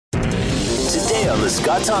Today on The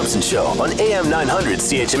Scott Thompson Show on AM 900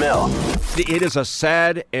 CHML. It is a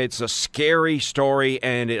sad, it's a scary story,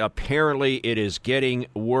 and apparently it is getting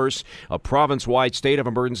worse. A province-wide state of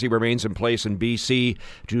emergency remains in place in BC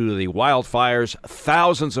due to the wildfires.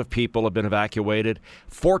 Thousands of people have been evacuated,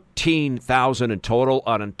 14,000 in total,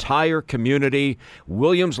 an entire community.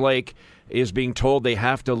 Williams Lake is being told they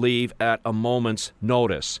have to leave at a moment's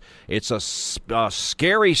notice. It's a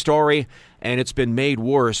scary story, and it's been made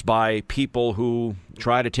worse by people who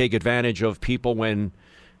try to take advantage of people when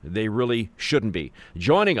they really shouldn't be.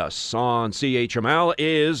 Joining us on CHML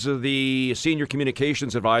is the Senior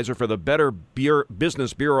Communications Advisor for the Better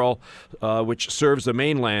Business Bureau, which serves the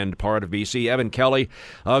mainland part of BC, Evan Kelly.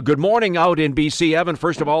 Good morning out in BC. Evan,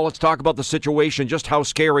 first of all, let's talk about the situation. Just how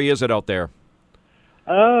scary is it out there?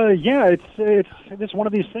 Yeah, it's one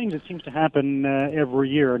of these things that seems to happen every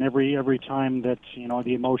year, and every time that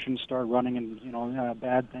the emotions start running and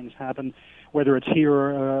bad things happen. Whether it's here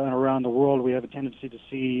and around the world, we have a tendency to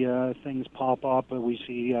see things pop up. We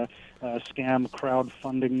see scam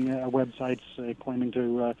crowdfunding websites claiming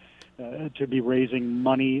to be raising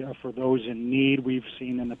money for those in need. We've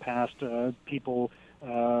seen in the past people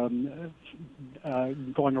going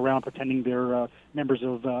around pretending they're members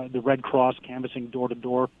of the Red Cross, canvassing door to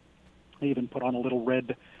door. They even put on a little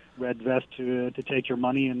red vest to take your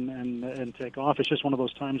money and take off. It's just one of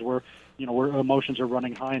those times where where emotions are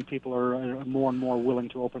running high and people are more and more willing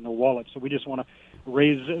to open their wallets. So we just want to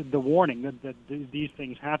raise the warning that these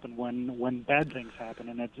things happen when bad things happen,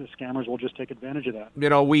 and that scammers will just take advantage of that.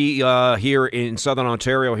 We here in Southern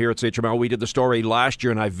Ontario, here at CHML, we did the story last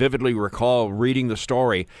year, and I vividly recall reading the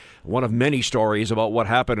story, one of many stories about what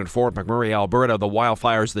happened in Fort McMurray, Alberta, the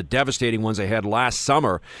wildfires, the devastating ones they had last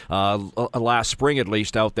summer, last spring at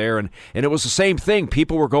least out there, and it was the same thing.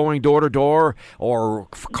 People were going door to door or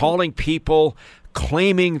calling people,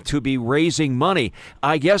 claiming to be raising money.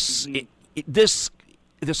 I guess this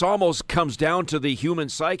almost comes down to the human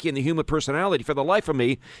psyche and the human personality. For the life of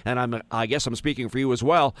me, and I guess I'm speaking for you as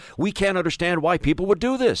well, we can't understand why people would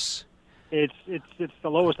do this. It's the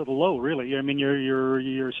lowest of the low, really. I mean,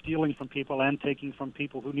 you're stealing from people and taking from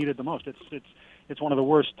people who need it the most. It's one of the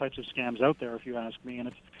worst types of scams out there, if you ask me.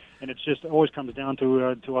 And it's just always comes down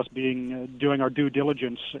to us doing our due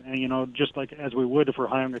diligence. And, just like as we would if we're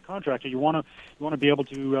hiring a contractor, you want to be able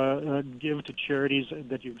to give to charities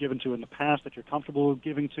that you've given to in the past, that you're comfortable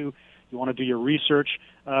giving to. You want to do your research.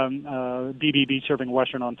 BBB Serving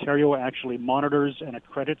Western Ontario actually monitors and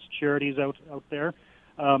accredits charities out there.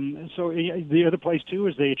 So the other place, too,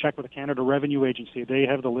 is they check with the Canada Revenue Agency. They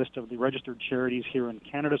have the list of the registered charities here in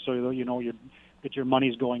Canada, so that your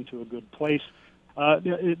money's going to a good place.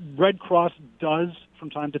 Red Cross does,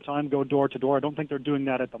 from time to time, go door to door. I don't think they're doing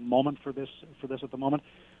that at the moment for this at the moment.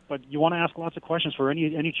 But you want to ask lots of questions for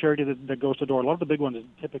any charity that goes to door. A lot of the big ones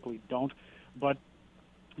typically don't, but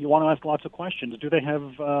you want to ask lots of questions. Do they have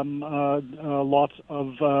lots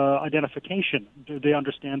of identification? Do they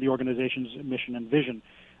understand the organization's mission and vision?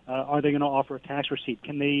 Are they going to offer a tax receipt?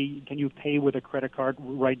 Can you pay with a credit card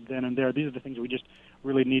right then and there? These are the things we just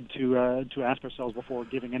really need to ask ourselves before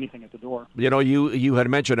giving anything at the door. You had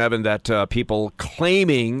mentioned, Evan, that people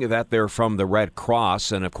claiming that they're from the Red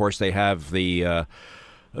Cross, and of course they have the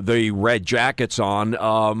red jackets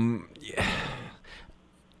on.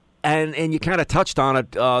 And you kind of touched on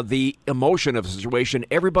it, the emotion of the situation.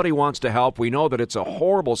 Everybody wants to help. We know that it's a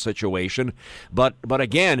horrible situation. But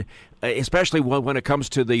again, especially when it comes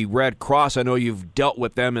to the Red Cross, I know you've dealt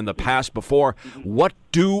with them in the past before. What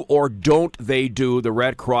do or don't they do, the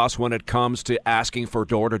Red Cross, when it comes to asking for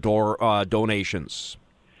door-to-door donations?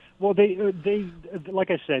 Well, they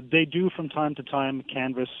like I said, they do from time to time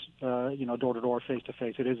canvass, door to door, face to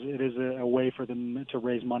face. It is a way for them to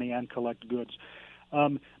raise money and collect goods.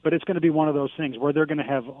 But it's going to be one of those things where they're going to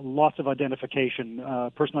have lots of identification,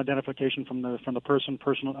 personal identification from the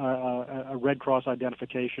person, a Red Cross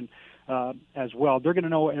identification as well. They're going to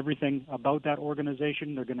know everything about that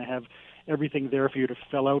organization. They're going to have everything there for you to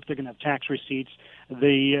fill out. They're going to have tax receipts.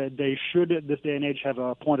 They should, at this day and age, have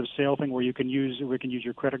a point of sale thing where we can use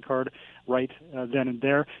your credit card right then and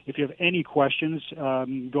there. If you have any questions,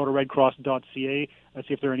 go to redcross.ca.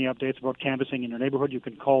 See if there are any updates about canvassing in your neighborhood. You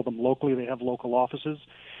can call them locally. They have local offices.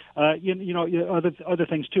 Other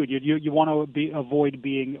things too. You want to avoid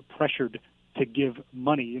being pressured to give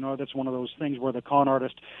money. That's one of those things where the con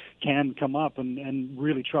artist can come up and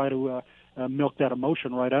really try to milk that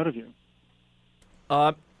emotion right out of you.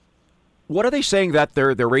 What are they saying that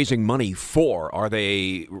they're raising money for? Are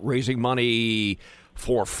they raising money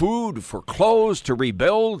for food, for clothes, to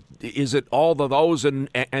rebuild? Is it all of those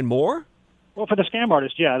and more? Well, for the scam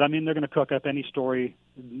artist, yeah. I mean, they're going to cook up any story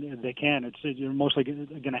they can. You're mostly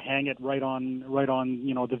going to hang it right on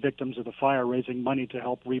the victims of the fire, raising money to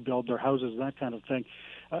help rebuild their houses, that kind of thing.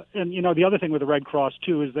 And the other thing with the Red Cross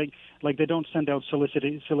too is they don't send out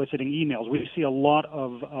soliciting emails. We see a lot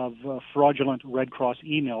of fraudulent Red Cross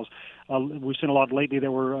emails. We've seen a lot lately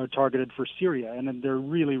that were targeted for Syria, and then they're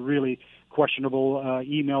really, really questionable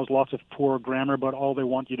emails, lots of poor grammar, but all they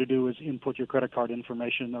want you to do is input your credit card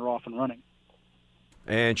information, and they're off and running.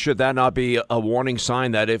 And should that not be a warning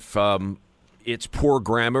sign that if it's poor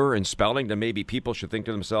grammar and spelling, then maybe people should think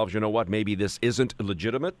to themselves, you know what, maybe this isn't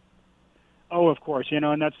legitimate? Oh, of course,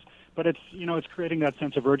 but it's creating that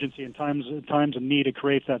sense of urgency. In times of need, it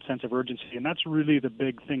creates that sense of urgency, and that's really the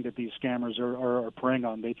big thing that these scammers are preying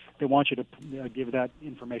on. They want you to give that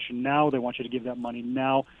information now. They want you to give that money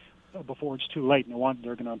now, before it's too late. And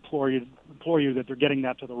they're going to implore you that they're getting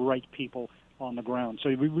that to the right people on the ground. So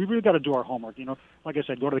we really got to do our homework. Like I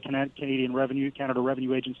said, go to the Canada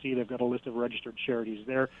Revenue Agency. They've got a list of registered charities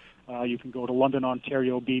there. You can go to London,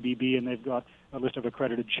 Ontario, BBB, and they've got a list of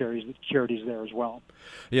accredited charities there as well.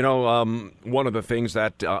 One of the things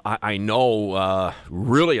that I know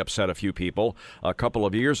really upset a few people, a couple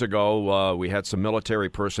of years ago, we had some military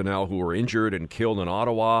personnel who were injured and killed in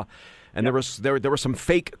Ottawa. And there were some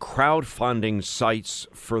fake crowdfunding sites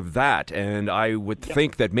for that, and I would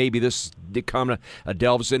think that maybe this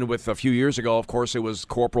delves in with a few years ago. Of course, it was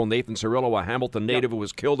Corporal Nathan Cirillo, a Hamilton native who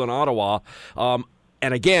was killed in Ottawa.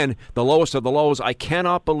 And again, the lowest of the lows. I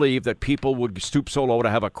cannot believe that people would stoop so low to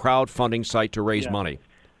have a crowdfunding site to raise money.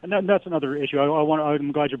 And that's another issue.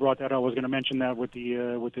 I'm glad you brought that up. I was going to mention that with the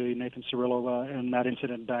Nathan Cirillo and that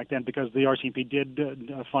incident back then, because the RCMP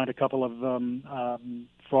did find a couple of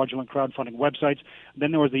fraudulent crowdfunding websites.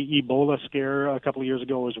 Then there was the Ebola scare a couple of years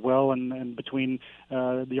ago as well, and between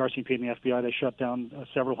the RCMP and the FBI, they shut down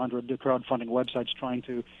several hundred crowdfunding websites trying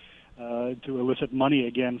to elicit money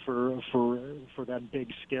again for that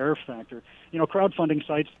big scare factor. Crowdfunding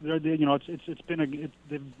sites, they've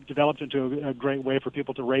developed into a great way for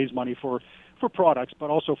people to raise money for products, but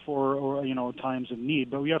also for times of need.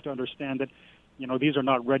 But we have to understand that these are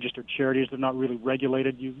not registered charities. They're not really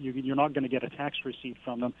regulated. You're not going to get a tax receipt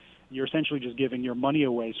from them. You're essentially just giving your money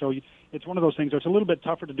away. So it's one of those things. It's a little bit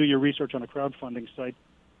tougher to do your research on a crowdfunding site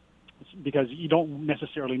because you don't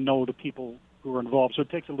necessarily know the people who are involved. So it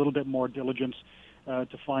takes a little bit more diligence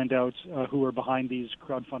to find out who are behind these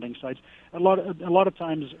crowdfunding sites. A lot of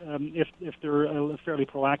times, if they're fairly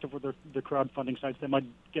proactive with the crowdfunding sites, they might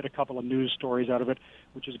get a couple of news stories out of it,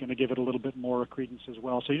 which is going to give it a little bit more credence as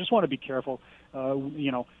well. So you just want to be careful,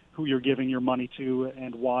 who you're giving your money to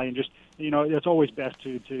and why, and just it's always best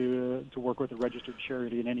to work with a registered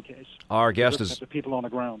charity in any case. Our guest is the people on the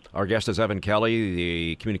ground. Our guest is Evan Kelly,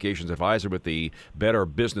 the communications advisor with the Better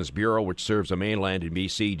Business Bureau, which serves the mainland in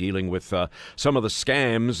BC, dealing with some of the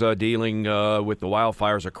scams dealing with the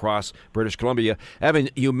wildfires across British Columbia. Evan,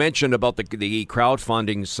 you mentioned about the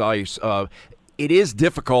crowdfunding sites. It is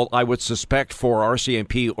difficult, I would suspect, for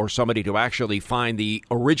RCMP or somebody to actually find the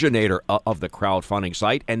originator of the crowdfunding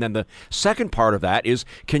site. And then the second part of that is,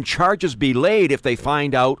 can charges be laid if they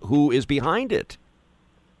find out who is behind it?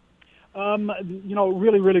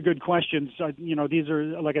 Really, really good questions. These are,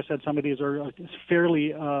 like I said, some of these are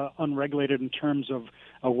fairly unregulated in terms of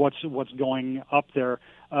what's going up there.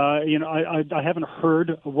 I haven't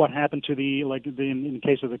heard what happened to in the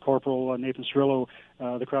case of the Corporal Nathan Cirillo,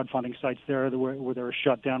 the crowdfunding sites there where they were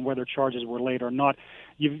shut down, whether charges were laid or not.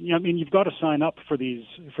 You've got to sign up for these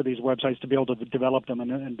websites to be able to develop them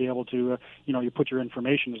and be able to you put your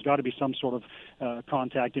information. There's got to be some sort of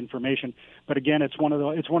contact information. But again, it's one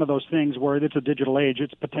of those things where it's a digital age.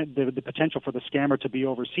 It's the potential for the scammer to be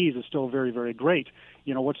overseas is still very, very great.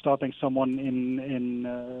 What's stopping someone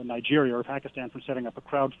in Nigeria or Pakistan from setting up a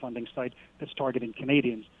crowdfunding site that's targeting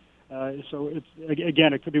Canadians? So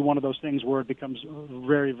it could be one of those things where it becomes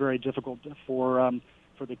very, very difficult for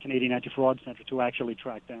the Canadian Anti-Fraud Centre to actually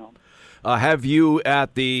track down. Have you,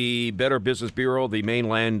 at the Better Business Bureau, the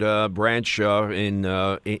mainland branch in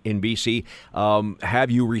BC,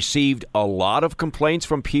 have you received a lot of complaints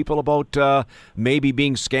from people about maybe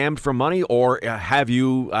being scammed for money, or have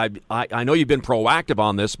you? I know you've been proactive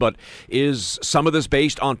on this, but is some of this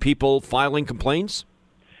based on people filing complaints?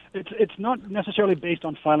 It's not necessarily based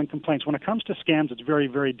on filing complaints. When it comes to scams, it's very,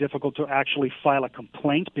 very difficult to actually file a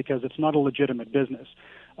complaint because it's not a legitimate business.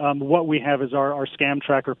 What we have is our scam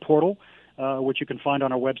tracker portal, which you can find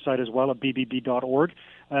on our website as well at bbb.org.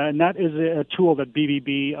 And that is a tool that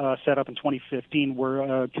BBB set up in 2015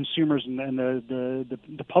 where consumers and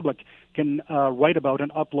the public can write about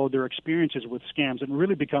and upload their experiences with scams. It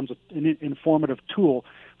really becomes an informative tool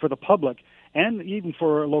for the public. and even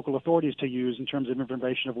for local authorities to use in terms of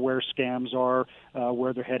information of where scams are,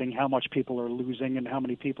 where they're heading, how much people are losing, and how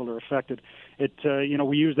many people are affected.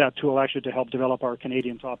 We use that tool actually to help develop our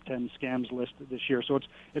Canadian top 10 scams list this year. So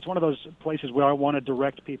it's one of those places where I want to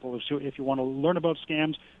direct people. So if you want to learn about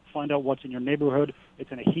scams, find out what's in your neighborhood.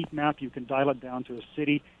 It's in a heat map. You can dial it down to a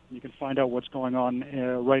city, and you can find out what's going on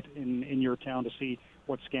right in your town to see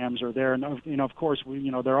what scams are there. And of course,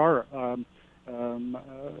 there are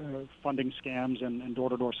funding scams and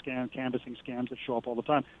door-to-door canvassing scams that show up all the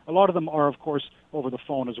time. A lot of them are, of course, over the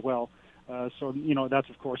phone as well. So that's,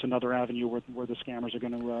 of course, another avenue where the scammers are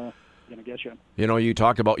going to get you. You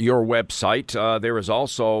talked about your website. There is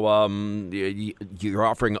also, you're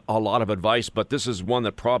offering a lot of advice, but this is one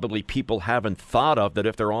that probably people haven't thought of, that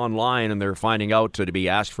if they're online and they're finding out to be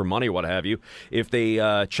asked for money, what have you, if they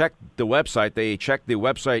check the website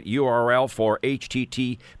URL for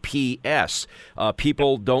HTTPS.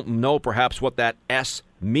 People don't know perhaps what that S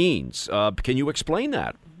means. Can you explain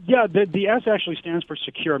that? Yeah, the S actually stands for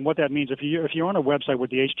secure, and what that means, if you're on a website with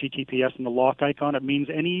the HTTPS and the lock icon, it means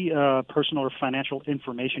any personal or financial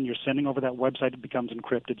information you're sending over that website becomes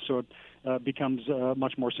encrypted, so it becomes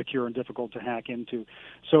much more secure and difficult to hack into.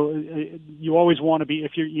 So you always want to be,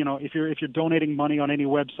 if you're donating money on any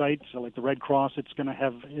website, so like the Red Cross, it's going to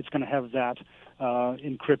have that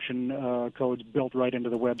encryption codes built right into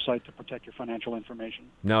the website to protect your financial information.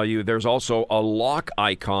 Now, there's also a lock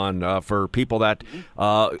icon for people that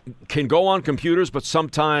can go on computers, but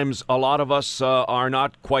sometimes a lot of us are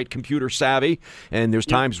not quite computer savvy, and there's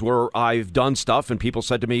times where I've done stuff and people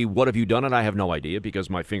said to me, "What have you done?" And I have no idea because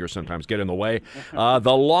my fingers sometimes get in the way.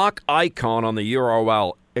 The lock icon on the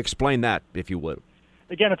URL, explain that, if you would.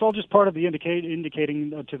 Again, it's all just part of the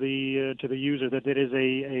indicating to the user that it is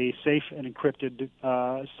a safe and encrypted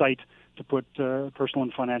site to put personal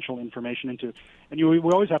and financial information into. And we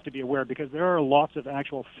always have to be aware, because there are lots of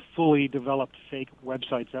actual fully developed fake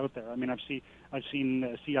websites out there. I mean, I've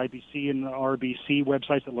seen CIBC and RBC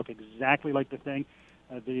websites that look exactly like the thing,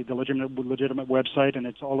 the legitimate website,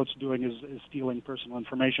 and all it's doing is stealing personal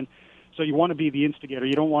information. So you want to be the instigator.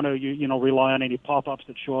 You don't want to rely on any pop-ups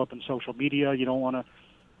that show up in social media. You don't want to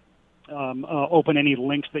open any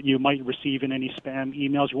links that you might receive in any spam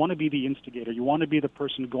emails. You want to be the instigator. You want to be the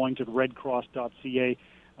person going to redcross.ca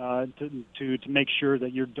to make sure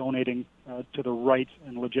that you're donating to the right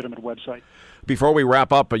and legitimate website. Before we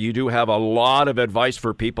wrap up, you do have a lot of advice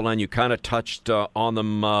for people, and you kind of touched on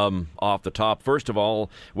them off the top. First of all,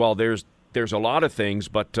 well, there's a lot of things,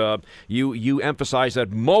 but you emphasize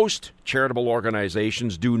that most charitable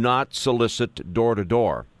organizations do not solicit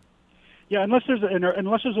door-to-door. Yeah, unless there's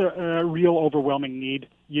a real overwhelming need,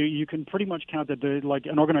 you can pretty much count that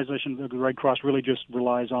an organization like the Red Cross really just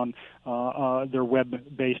relies on their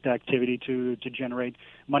web-based activity to generate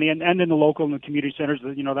money, and in the local and the community centers,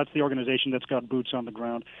 that's the organization that's got boots on the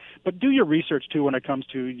ground. But do your research too when it comes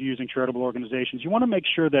to using charitable organizations. You want to make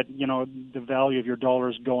sure that the value of your dollar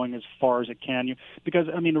is going as far as it can. Because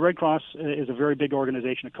the Red Cross is a very big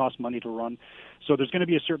organization. It costs money to run, so there's going to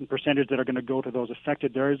be a certain percentage that are going to go to those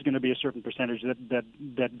affected. There is going to be a certain percentage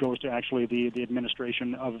that goes to actually the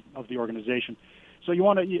administration of the organization. So you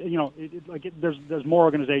want to, there's more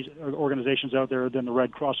organizations out there than the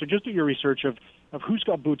Red Cross. So just do your research of who's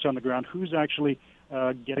got boots on the ground, who's actually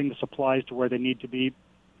getting the supplies to where they need to be,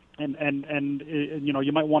 and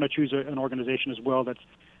you might want to choose an organization as well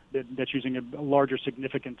that's using a larger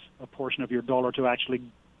significant portion of your dollar to actually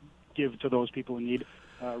give to those people in need,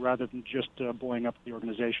 rather than just blowing up the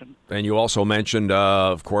organization. And you also mentioned,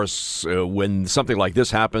 of course, when something like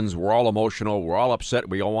this happens, we're all emotional, we're all upset,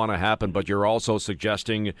 we all want to happen, but you're also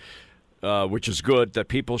suggesting, which is good, that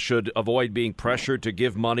people should avoid being pressured to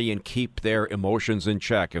give money and keep their emotions in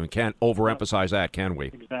check. And we can't overemphasize that, can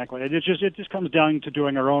we? Exactly. It just comes down to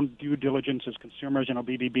doing our own due diligence as consumers.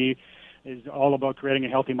 BBB is all about creating a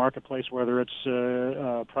healthy marketplace, whether it's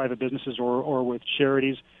private businesses or with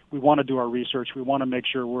charities. We want to do our research. We want to make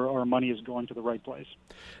sure our money is going to the right place.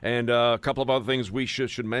 And a couple of other things we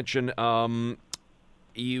should mention.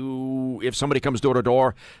 If somebody comes door to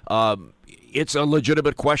door, it's a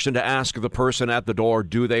legitimate question to ask the person at the door,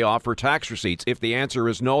 do they offer tax receipts? If the answer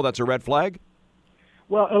is no, that's a red flag?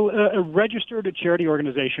 Well, a registered charity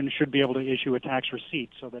organization should be able to issue a tax receipt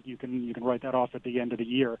so that you can write that off at the end of the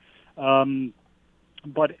year.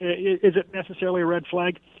 But is it necessarily a red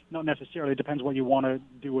flag? Not necessarily. It depends what you want to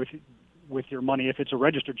do with your money. If it's a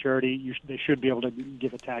registered charity, they should be able to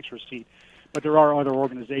give a tax receipt. But there are other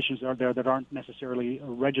organizations out there that aren't necessarily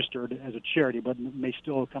registered as a charity, but may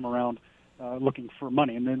still come around looking for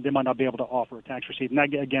money, and then they might not be able to offer a tax receipt. And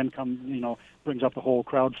that again brings up the whole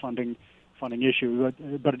crowdfunding funding issue.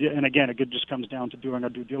 But and again, it just comes down to doing our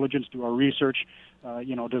due diligence, do our research.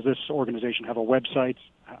 Does this organization have a website?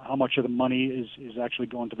 How much of the money is actually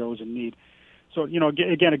going to those in need? So,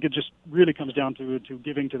 again, it just really comes down to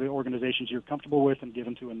giving to the organizations you're comfortable with and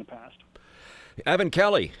given to in the past. Evan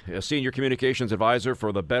Kelly, a senior communications advisor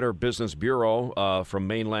for the Better Business Bureau from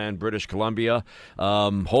mainland British Columbia.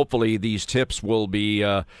 Hopefully these tips will be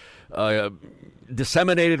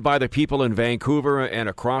disseminated by the people in Vancouver and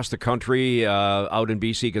across the country out in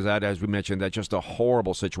BC, because that, as we mentioned, that's just a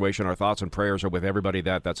horrible situation. Our thoughts and prayers are with everybody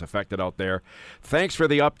that's affected out there. Thanks for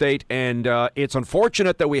the update, and it's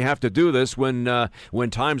unfortunate that we have to do this when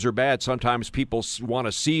times are bad. Sometimes people want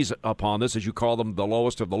to seize upon this, as you call them, the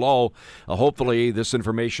lowest of the low. Hopefully this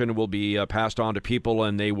information will be passed on to people,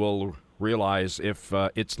 and they will realize if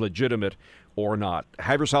it's legitimate or not.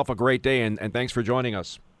 Have yourself a great day, and thanks for joining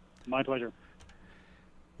us. My pleasure.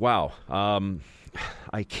 Wow.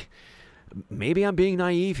 Maybe I'm being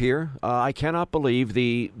naive here. I cannot believe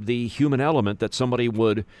the human element that somebody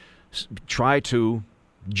would try to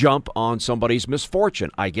jump on somebody's misfortune.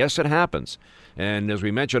 I guess it happens. And as we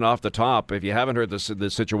mentioned off the top, if you haven't heard this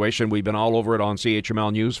situation, we've been all over it on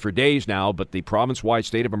CHML News for days now, but the province-wide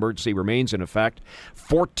state of emergency remains in effect.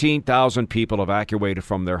 14,000 people evacuated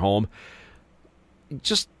from their home.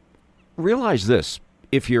 Just realize this.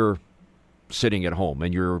 If you're sitting at home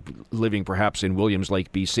and you're living perhaps in Williams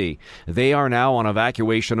Lake, BC, they are now on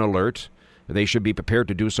evacuation alert. They should be prepared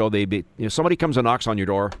to do so. If somebody comes and knocks on your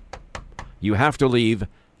door, you have to leave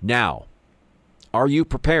now. Are you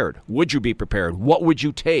prepared? Would you be prepared? What would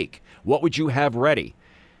you take? What would you have ready?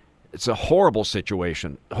 It's a horrible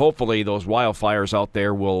situation. Hopefully those wildfires out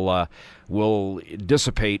there will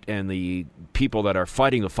dissipate, and the people that are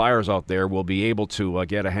fighting the fires out there will be able to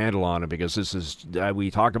get a handle on it, because this is, we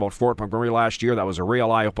talked about Fort McMurray last year. That was a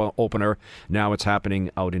real eye-opener. Now it's happening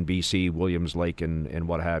out in BC, Williams Lake, and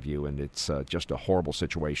what have you, and it's just a horrible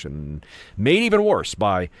situation, made even worse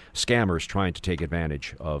by scammers trying to take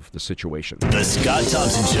advantage of the situation. The Scott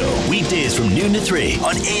Thompson Show, weekdays from noon to 3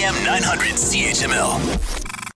 on AM 900 CHML.